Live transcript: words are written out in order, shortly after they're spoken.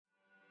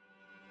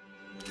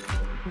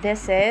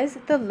This is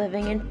the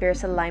Living in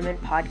Fierce Alignment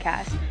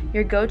podcast,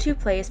 your go-to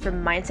place for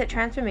mindset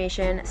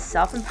transformation,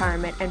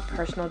 self-empowerment, and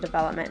personal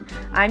development.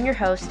 I'm your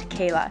host,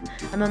 Kayla.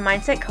 I'm a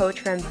mindset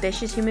coach for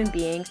ambitious human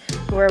beings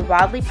who are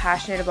wildly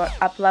passionate about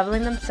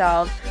up-leveling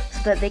themselves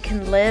so that they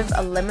can live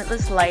a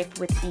limitless life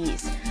with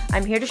ease.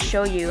 I'm here to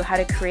show you how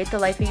to create the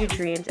life of your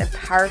dreams and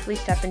powerfully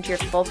step into your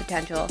full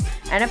potential,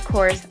 and of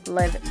course,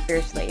 live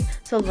fiercely.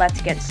 So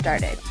let's get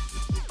started.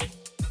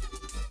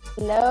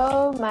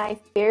 Hello, my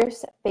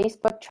fierce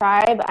Facebook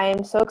tribe. I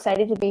am so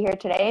excited to be here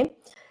today.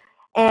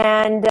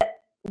 And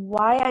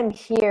why I'm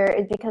here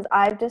is because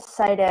I've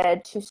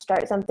decided to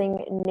start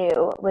something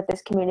new with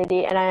this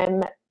community, and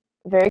I'm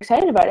very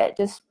excited about it.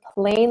 Just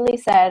plainly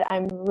said,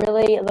 I'm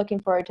really looking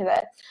forward to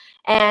this.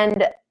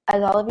 And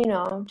as all of you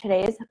know,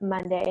 today is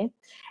Monday,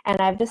 and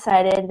I've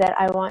decided that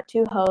I want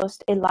to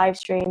host a live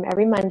stream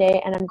every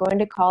Monday, and I'm going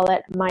to call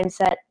it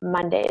Mindset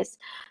Mondays.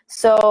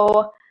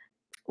 So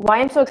why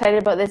I'm so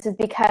excited about this is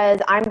because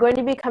I'm going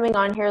to be coming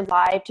on here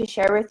live to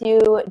share with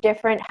you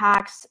different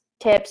hacks,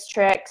 tips,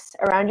 tricks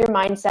around your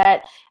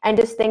mindset, and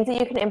just things that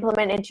you can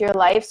implement into your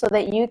life so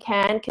that you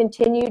can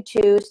continue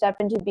to step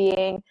into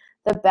being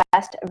the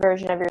best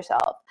version of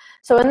yourself.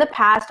 So in the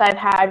past, I've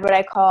had what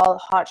I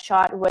call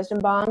hotshot wisdom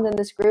bombs in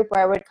this group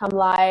where I would come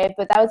live,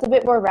 but that was a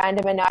bit more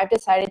random, and now I've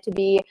decided to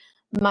be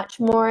much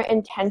more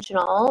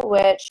intentional,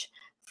 which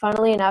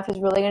funnily enough is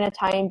really going to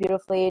tie in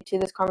beautifully to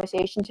this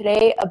conversation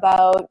today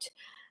about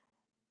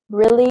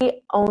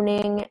really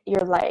owning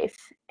your life.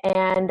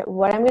 And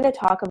what I'm going to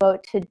talk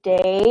about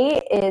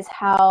today is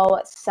how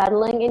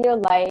settling in your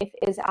life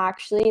is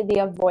actually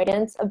the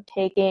avoidance of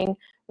taking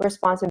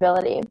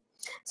responsibility.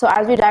 So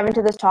as we dive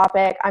into this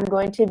topic, I'm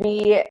going to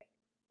be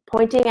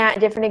pointing at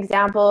different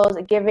examples,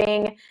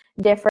 giving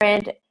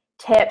different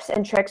tips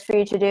and tricks for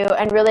you to do,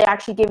 and really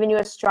actually giving you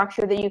a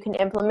structure that you can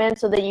implement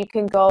so that you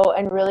can go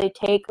and really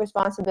take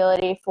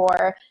responsibility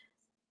for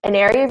an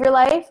area of your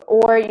life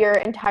or your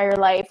entire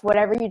life,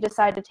 whatever you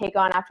decide to take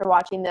on after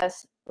watching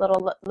this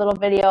little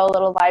video,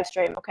 little live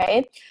stream,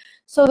 okay?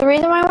 So the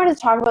reason why I wanted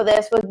to talk about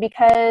this was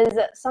because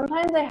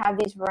sometimes I have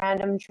these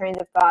random trains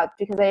of thoughts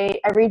because I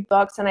read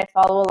books and I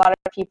follow a lot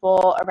of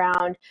people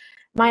around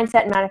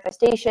mindset and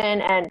manifestation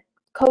and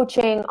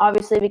coaching,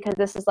 obviously, because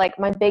this is like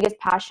my biggest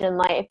passion in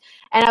life.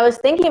 And I was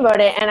thinking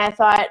about it and I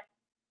thought,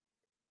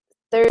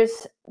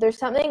 there's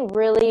something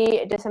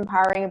really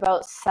disempowering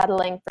about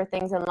settling for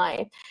things in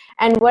life.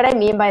 And what I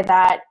mean by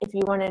that, if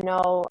you want to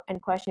know and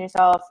question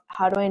yourself,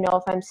 how do I know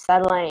if I'm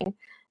settling?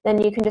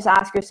 Then you can just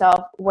ask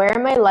yourself, where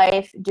in my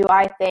life do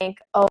I think,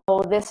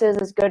 oh, this is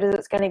as good as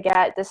it's going to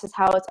get. This is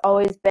how it's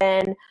always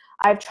been.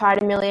 I've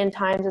tried a million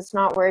times. It's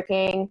not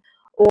working.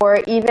 Or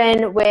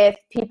even with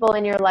people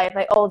in your life,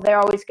 like, oh, they're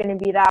always going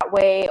to be that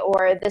way,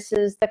 or this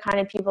is the kind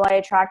of people I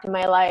attract in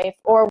my life.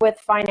 Or with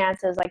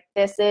finances, like,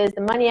 this is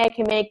the money I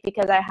can make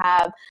because I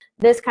have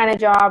this kind of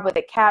job with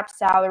a capped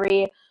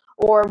salary.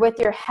 Or with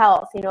your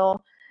health,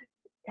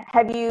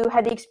 have you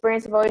had the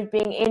experience of always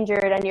being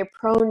injured and you're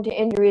prone to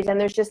injuries, and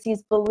there's just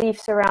these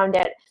beliefs around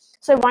it.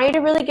 So I want you to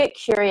really get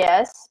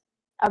curious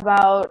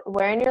about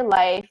where in your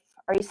life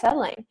are you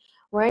settling?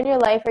 Where in your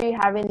life are you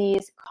having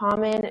these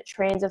common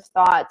trains of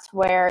thoughts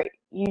where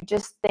you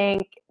just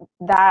think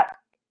that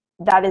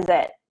is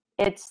it?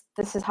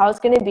 This is how it's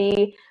going to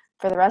be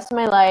for the rest of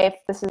my life.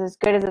 This is as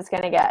good as it's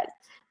going to get.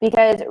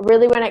 Because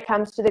really, when it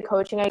comes to the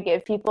coaching I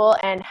give people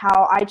and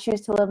how I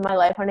choose to live my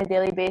life on a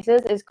daily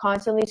basis is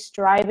constantly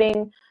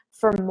striving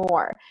for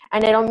more.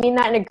 And I don't mean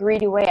that in a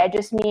greedy way. I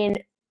just mean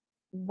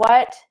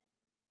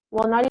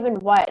not even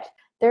what.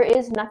 There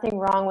is nothing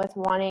wrong with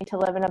wanting to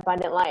live an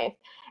abundant life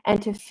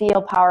and to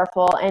feel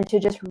powerful and to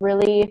just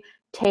really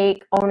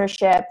take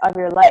ownership of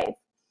your life.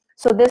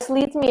 So this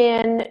leads me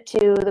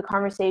into the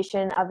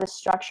conversation of the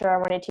structure I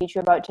want to teach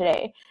you about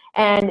today.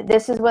 And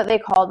this is what they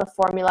call the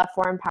formula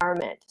for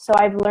empowerment. So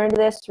I've learned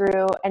this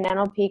through an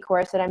NLP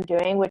course that I'm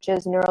doing, which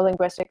is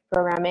Neuro-Linguistic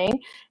Programming.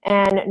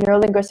 And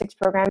Neuro-Linguistics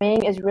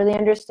Programming is really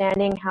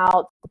understanding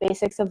how the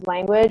basics of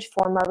language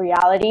form our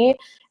reality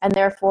and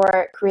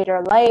therefore create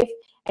our life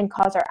and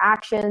cause our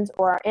actions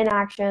or our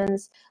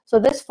inactions. So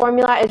this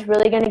formula is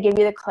really going to give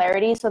you the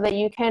clarity so that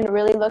you can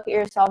really look at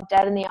yourself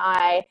dead in the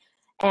eye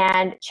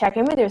and check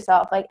in with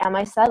yourself. Like, am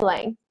I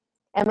settling?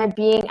 Am I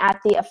being at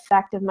the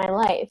effect of my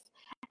life?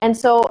 And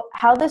so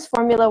how this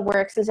formula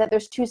works is that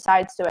there's two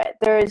sides to it.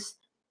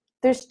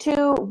 There's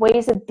two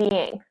ways of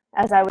being,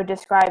 as I would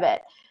describe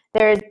it.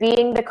 There's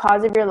being the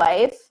cause of your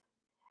life,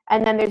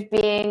 and then there's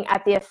being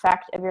at the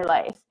effect of your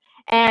life.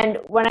 And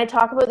when I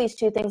talk about these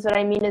two things, what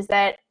I mean is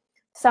that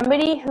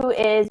somebody who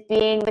is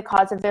being the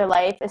cause of their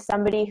life is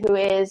somebody who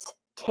is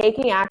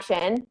taking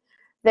action.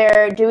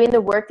 They're doing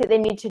the work that they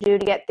need to do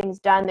to get things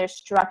done. There's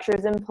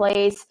structures in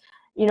place.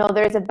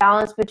 There's a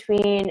balance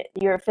between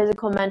your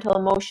physical, mental,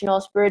 emotional,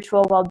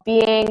 spiritual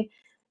well-being.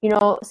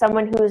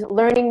 Someone who's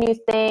learning new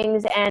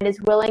things and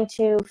is willing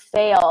to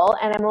fail.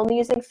 And I'm only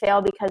using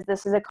fail because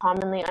this is a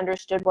commonly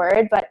understood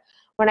word. But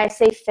when I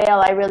say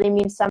fail, I really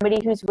mean somebody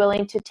who's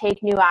willing to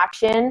take new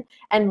action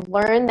and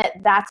learn that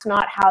that's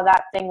not how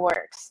that thing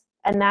works.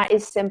 And that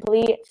is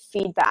simply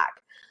feedback.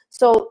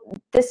 So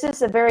this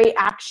is a very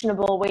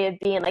actionable way of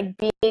being, like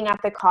being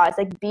at the cause,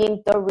 like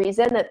being the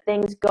reason that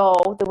things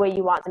go the way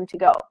you want them to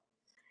go.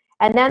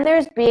 And then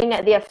there's being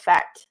at the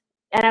effect.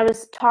 And I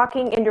was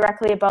talking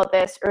indirectly about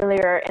this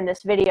earlier in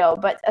this video,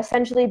 but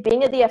essentially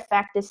being at the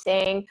effect is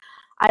saying,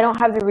 I don't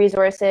have the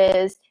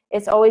resources,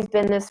 it's always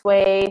been this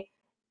way,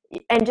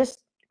 and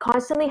just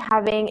constantly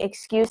having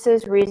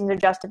excuses, reasons, or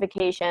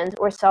justifications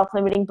or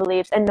self-limiting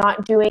beliefs and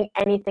not doing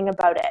anything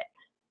about it.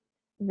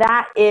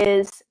 That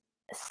is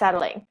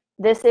settling.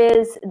 This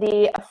is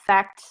the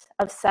effect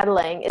of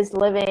settling, is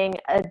living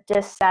a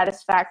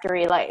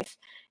dissatisfactory life.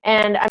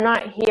 And I'm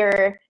not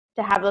here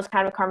to have those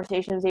kind of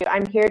conversations with you.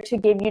 I'm here to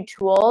give you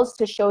tools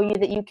to show you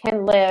that you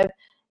can live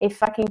a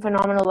fucking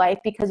phenomenal life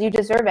because you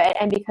deserve it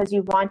and because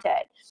you want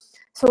it.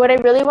 So what I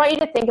really want you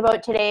to think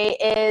about today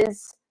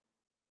is,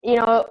 you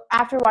know,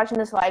 after watching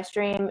this live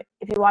stream,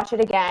 if you watch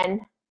it again,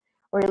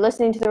 or you're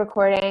listening to the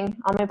recording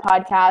on my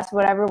podcast,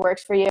 whatever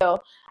works for you,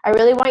 I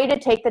really want you to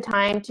take the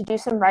time to do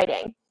some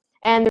writing.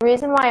 And the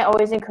reason why I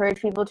always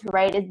encourage people to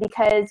write is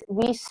because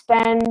we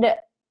spend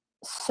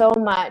so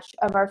much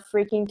of our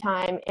freaking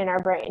time in our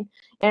brain,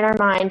 in our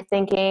mind,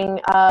 thinking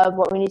of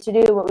what we need to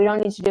do, what we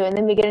don't need to do. And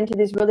then we get into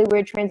these really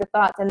weird trains of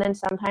thoughts. And then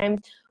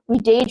sometimes we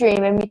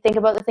daydream and we think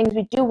about the things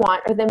we do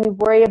want, or then we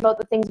worry about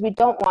the things we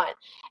don't want.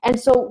 And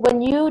so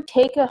when you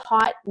take a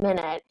hot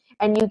minute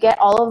and you get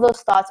all of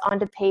those thoughts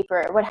onto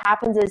paper, what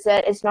happens is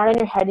that it's not in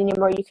your head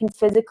anymore. You can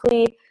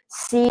physically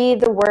see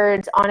the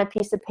words on a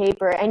piece of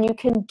paper, and you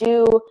can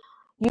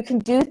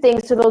do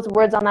things to those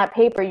words on that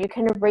paper. You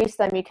can erase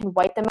them, you can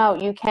white them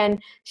out, you can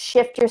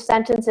shift your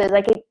sentences.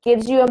 Like, it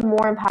gives you a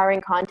more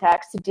empowering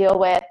context to deal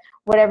with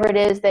whatever it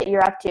is that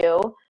you're up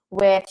to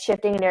with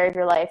shifting an area of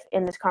your life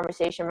in this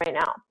conversation right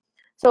now.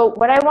 So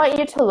what I want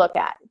you to look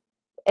at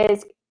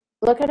is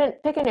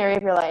pick an area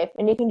of your life,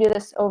 and you can do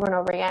this over and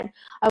over again.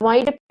 I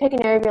want you to pick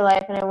an area of your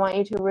life, and I want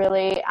you to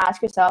really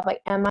ask yourself, like,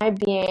 am I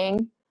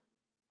being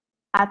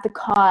at the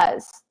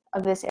cause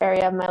of this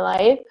area of my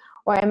life,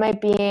 or am I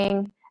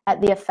being at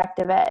the effect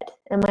of it?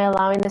 Am I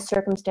allowing the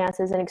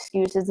circumstances and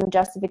excuses and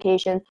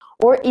justifications,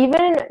 or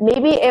even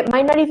maybe it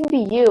might not even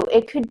be you,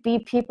 it could be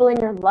people in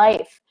your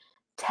life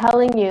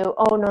telling you,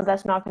 oh no,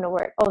 that's not going to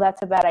work, oh,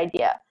 that's a bad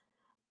idea.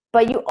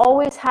 But you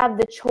always have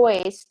the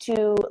choice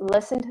to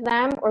listen to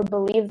them or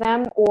believe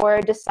them or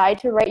decide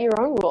to write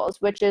your own rules,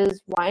 which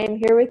is why I'm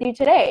here with you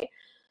today.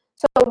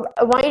 So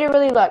I want you to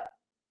really look,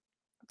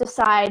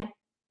 decide,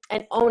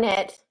 and own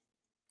it.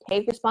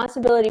 Take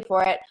responsibility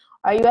for it.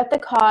 Are you at the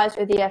cause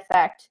or the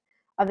effect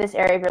of this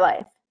area of your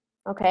life?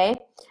 Okay?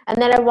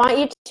 And then I want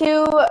you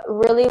to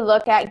really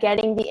look at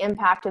getting the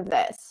impact of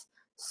this.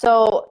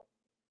 So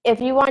if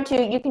you want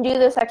to, you can do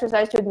this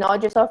exercise to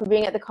acknowledge yourself for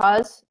being at the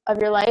cause of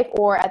your life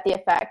or at the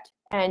effect,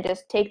 and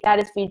just take that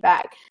as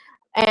feedback.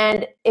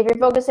 And if you're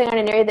focusing on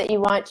an area that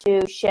you want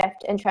to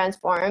shift and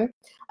transform,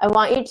 I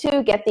want you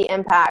to get the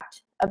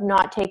impact of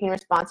not taking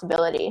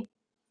responsibility.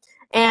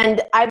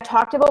 And I've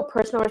talked about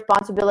personal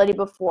responsibility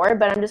before,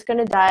 but I'm just going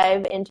to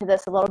dive into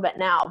this a little bit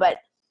now. But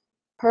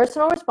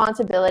personal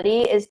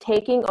responsibility is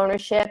taking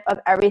ownership of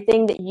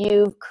everything that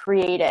you've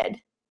created.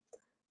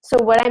 So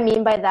what I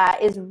mean by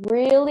that is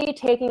really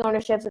taking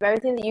ownership of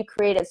everything that you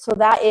created. So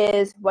that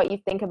is what you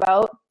think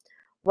about,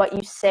 what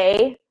you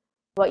say,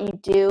 what you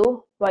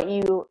do, what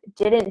you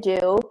didn't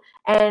do,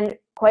 and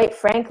quite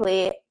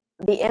frankly,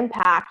 the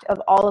impact of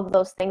all of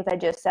those things I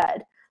just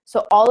said.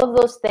 So all of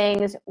those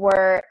things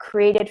were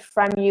created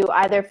from you,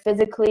 either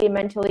physically,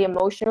 mentally,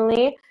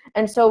 emotionally.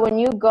 And so when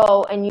you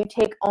go and you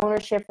take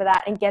ownership for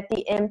that and get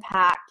the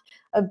impact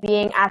of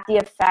being at the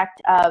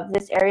effect of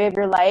this area of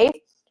your life,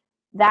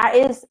 that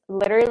is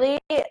literally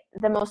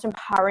the most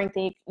empowering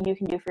thing you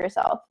can do for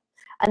yourself.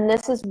 And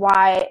this is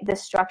why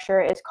this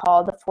structure is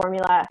called the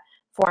Formula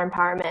for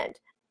Empowerment.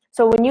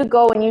 So when you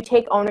go and you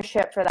take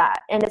ownership for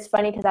that, and it's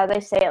funny because as I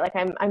say it, like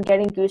I'm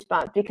getting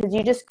goosebumps, because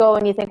you just go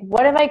and you think,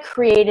 what have I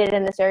created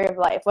in this area of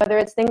life? Whether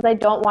it's things I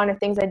don't want or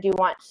things I do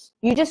want,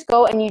 you just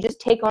go and you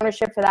just take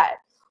ownership for that.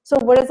 So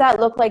what does that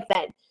look like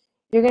then?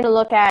 You're going to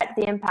look at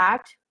the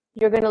impact.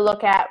 You're going to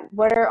look at,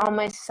 what are all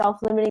my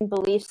self-limiting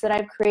beliefs that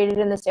I've created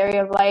in this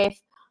area of life?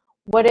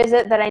 What is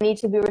it that I need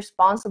to be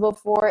responsible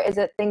for? Is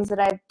it things that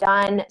I've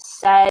done,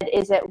 said?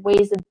 Is it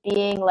ways of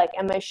being? Like,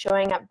 am I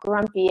showing up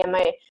grumpy?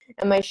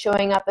 Am I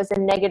showing up as a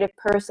negative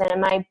person?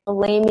 Am I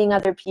blaming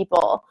other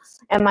people?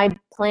 Am I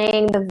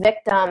playing the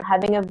victim,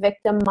 having a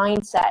victim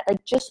mindset?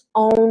 Like, just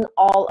own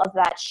all of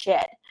that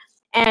shit.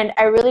 And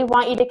I really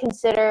want you to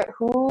consider,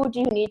 who do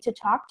you need to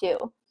talk to?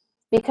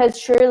 Because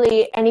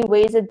surely any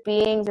ways of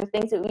beings or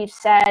things that we've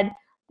said,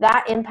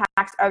 that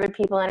impacts other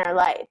people in our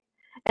life.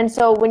 And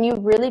so when you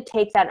really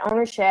take that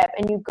ownership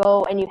and you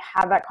go and you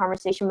have that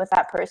conversation with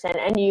that person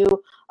and you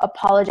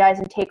apologize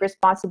and take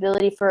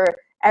responsibility for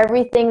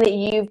everything that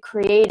you've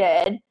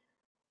created,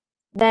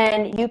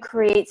 then you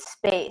create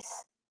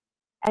space.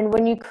 And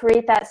when you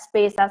create that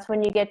space, that's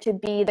when you get to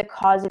be the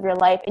cause of your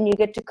life and you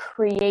get to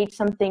create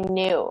something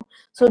new.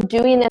 So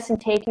doing this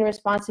and taking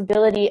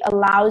responsibility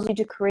allows you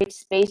to create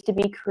space to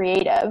be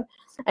creative.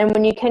 And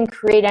when you can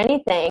create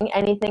anything,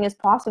 anything is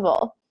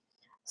possible.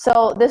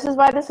 So this is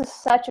why this is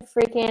such a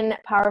freaking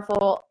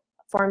powerful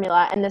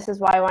formula, and this is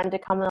why I wanted to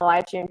come on the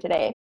live stream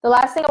today. The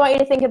last thing I want you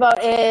to think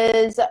about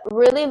is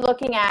really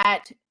looking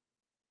at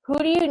who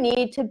do you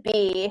need to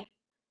be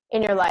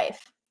in your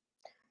life?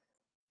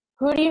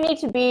 Who do you need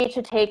to be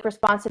to take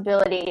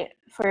responsibility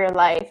for your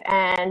life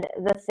and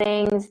the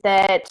things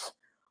that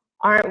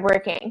aren't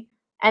working?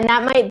 And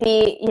that might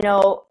be,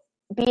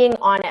 being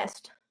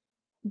honest,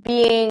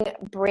 being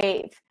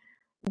brave,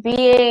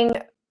 being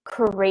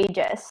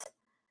courageous,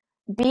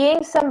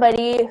 being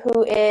somebody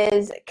who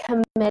is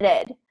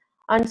committed,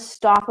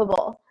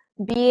 unstoppable,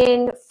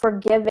 being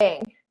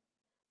forgiving,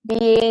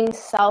 being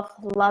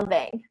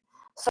self-loving.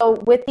 So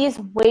with these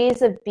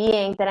ways of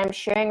being that I'm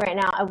sharing right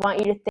now, I want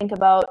you to think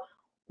about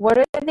what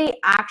are the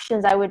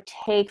actions I would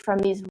take from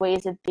these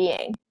ways of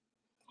being.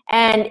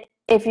 And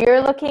if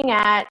you're looking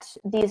at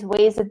these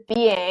ways of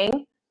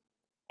being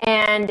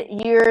and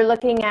you're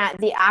looking at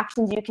the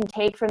actions you can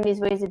take from these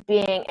ways of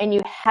being and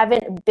you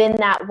haven't been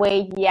that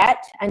way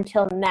yet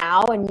until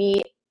now, and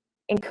me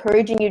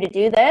encouraging you to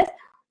do this,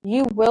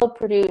 you will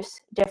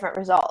produce different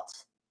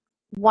results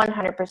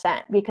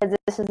 100%, because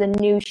this is a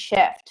new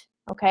shift.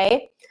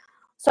 Okay,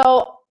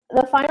 so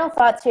the final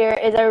thoughts here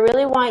is I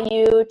really want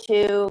you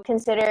to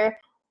consider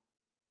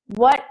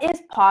what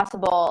is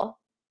possible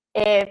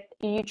if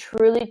you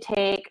truly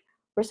take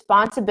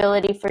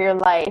responsibility for your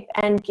life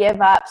and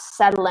give up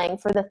settling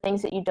for the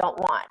things that you don't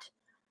want.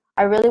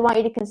 I really want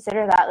you to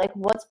consider that, like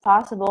what's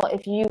possible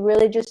if you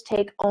really just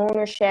take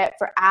ownership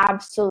for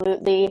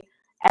absolutely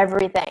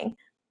everything.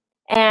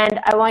 And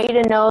I want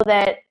you to know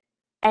that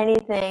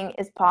anything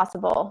is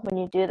possible when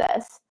you do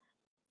this.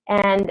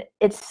 And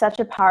it's such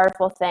a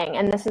powerful thing.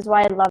 And this is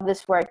why I love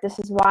this work. This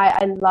is why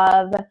I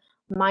love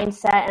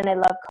mindset, and I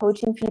love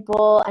coaching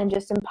people and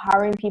just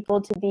empowering people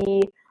to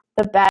be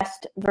the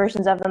best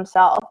versions of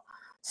themselves.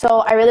 So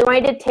I really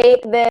wanted to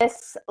take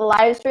this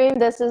live stream.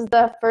 This is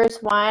the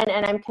first one,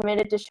 and I'm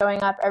committed to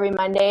showing up every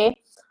Monday.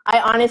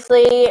 I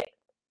honestly,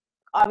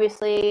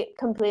 obviously,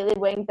 completely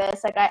winged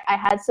this. Like I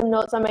had some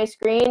notes on my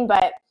screen,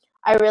 but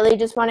I really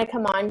just want to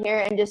come on here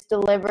and just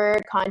deliver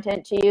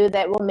content to you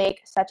that will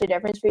make such a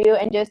difference for you.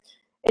 And just,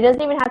 it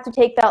doesn't even have to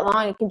take that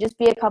long. It can just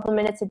be a couple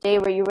minutes a day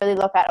where you really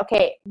look at,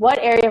 okay, what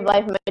area of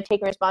life am I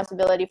taking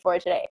responsibility for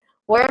today?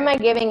 Where am I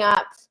giving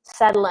up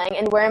settling?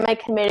 And where am I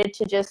committed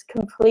to just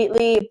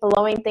completely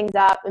blowing things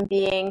up and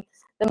being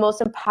the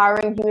most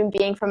empowering human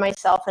being for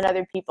myself and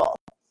other people?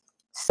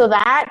 So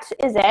that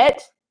is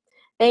it.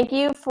 Thank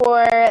you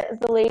for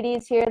the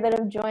ladies here that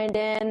have joined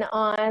in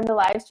on the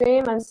live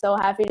stream. I'm so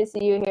happy to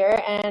see you here,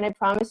 and I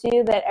promise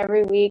you that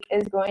every week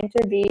is going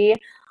to be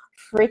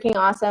freaking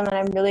awesome, and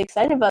I'm really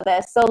excited about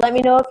this. So let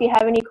me know if you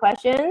have any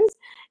questions,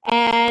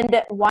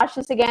 and watch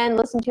this again,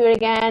 listen to it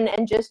again,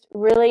 and just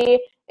really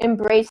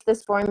embrace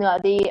this formula,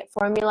 the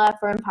formula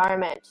for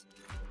empowerment.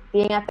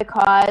 Being at the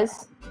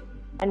cause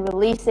and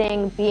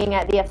releasing being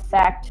at the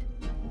effect,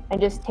 and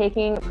just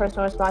taking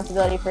personal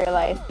responsibility for your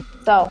life.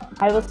 So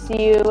I will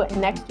see you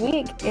next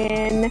week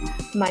in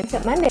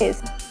Mindset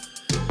Mondays.